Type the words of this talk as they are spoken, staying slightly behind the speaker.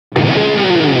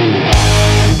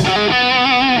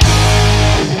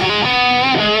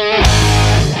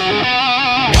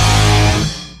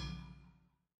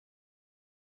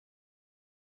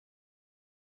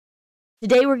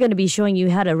Today we're going to be showing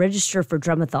you how to register for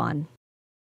Drummathon.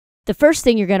 The first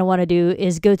thing you're going to want to do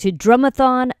is go to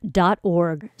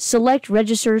drummathon.org. Select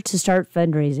Register to start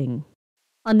fundraising.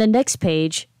 On the next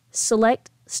page, select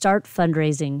Start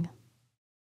Fundraising.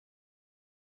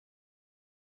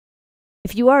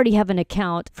 If you already have an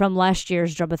account from last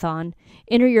year's Drummathon,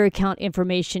 enter your account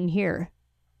information here.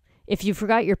 If you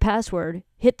forgot your password,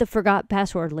 hit the Forgot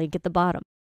Password link at the bottom.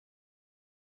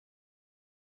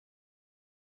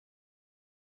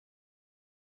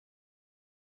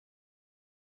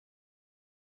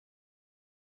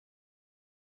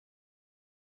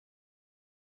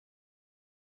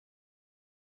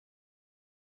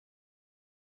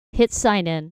 Hit Sign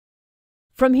In.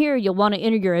 From here, you'll want to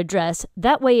enter your address.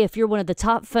 That way, if you're one of the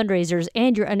top fundraisers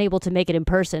and you're unable to make it in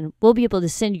person, we'll be able to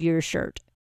send you your shirt.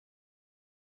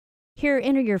 Here,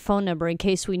 enter your phone number in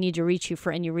case we need to reach you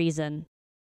for any reason.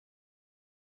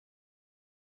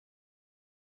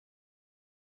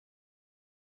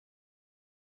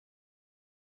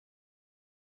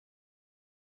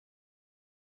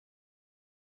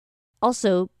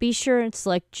 Also, be sure and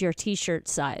select your t-shirt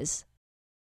size.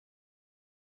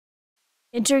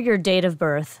 Enter your date of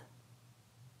birth.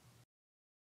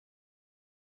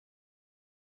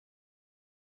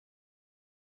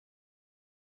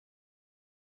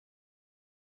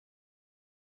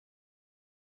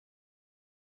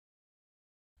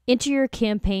 Enter your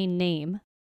campaign name.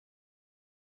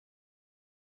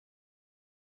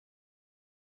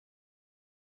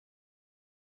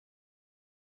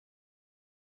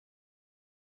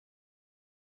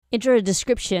 Enter a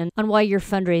description on why you're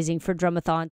fundraising for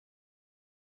Drummathon.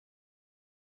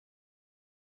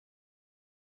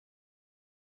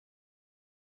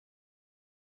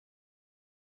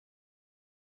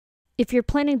 If you're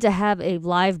planning to have a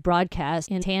live broadcast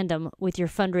in tandem with your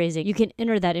fundraising, you can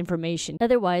enter that information.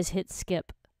 Otherwise, hit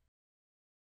Skip.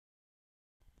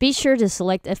 Be sure to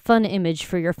select a fun image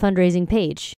for your fundraising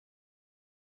page.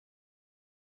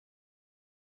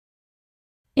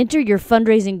 Enter your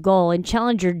fundraising goal and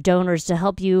challenge your donors to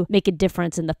help you make a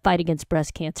difference in the fight against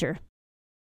breast cancer.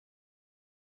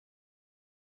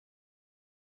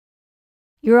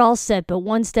 You're all set, but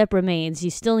one step remains.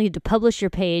 You still need to publish your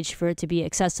page for it to be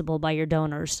accessible by your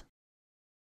donors.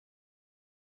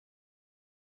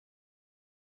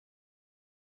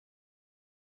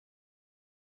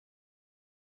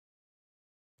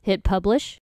 Hit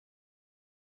Publish.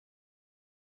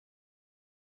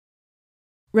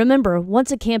 Remember,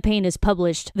 once a campaign is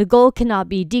published, the goal cannot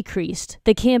be decreased,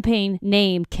 the campaign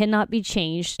name cannot be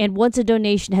changed, and once a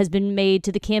donation has been made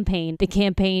to the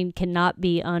campaign cannot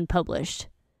be unpublished.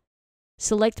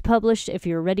 Select Publish if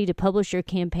you're ready to publish your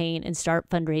campaign and start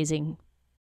fundraising. You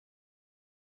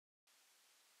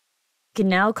can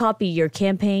now copy your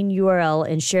campaign URL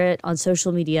and share it on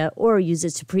social media or use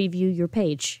it to preview your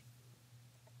page.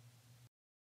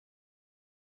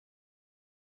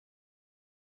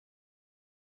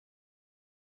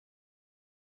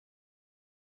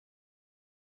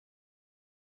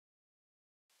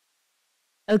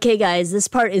 Okay guys, this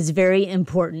part is very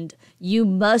important. You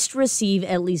must receive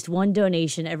at least one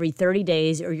donation every 30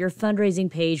 days or your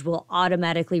fundraising page will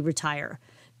automatically retire.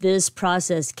 This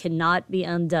process cannot be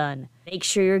undone. Make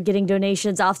sure you're getting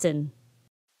donations often.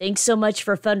 Thanks so much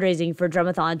for fundraising for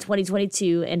Drummathon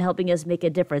 2022 and helping us make a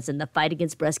difference in the fight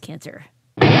against breast cancer.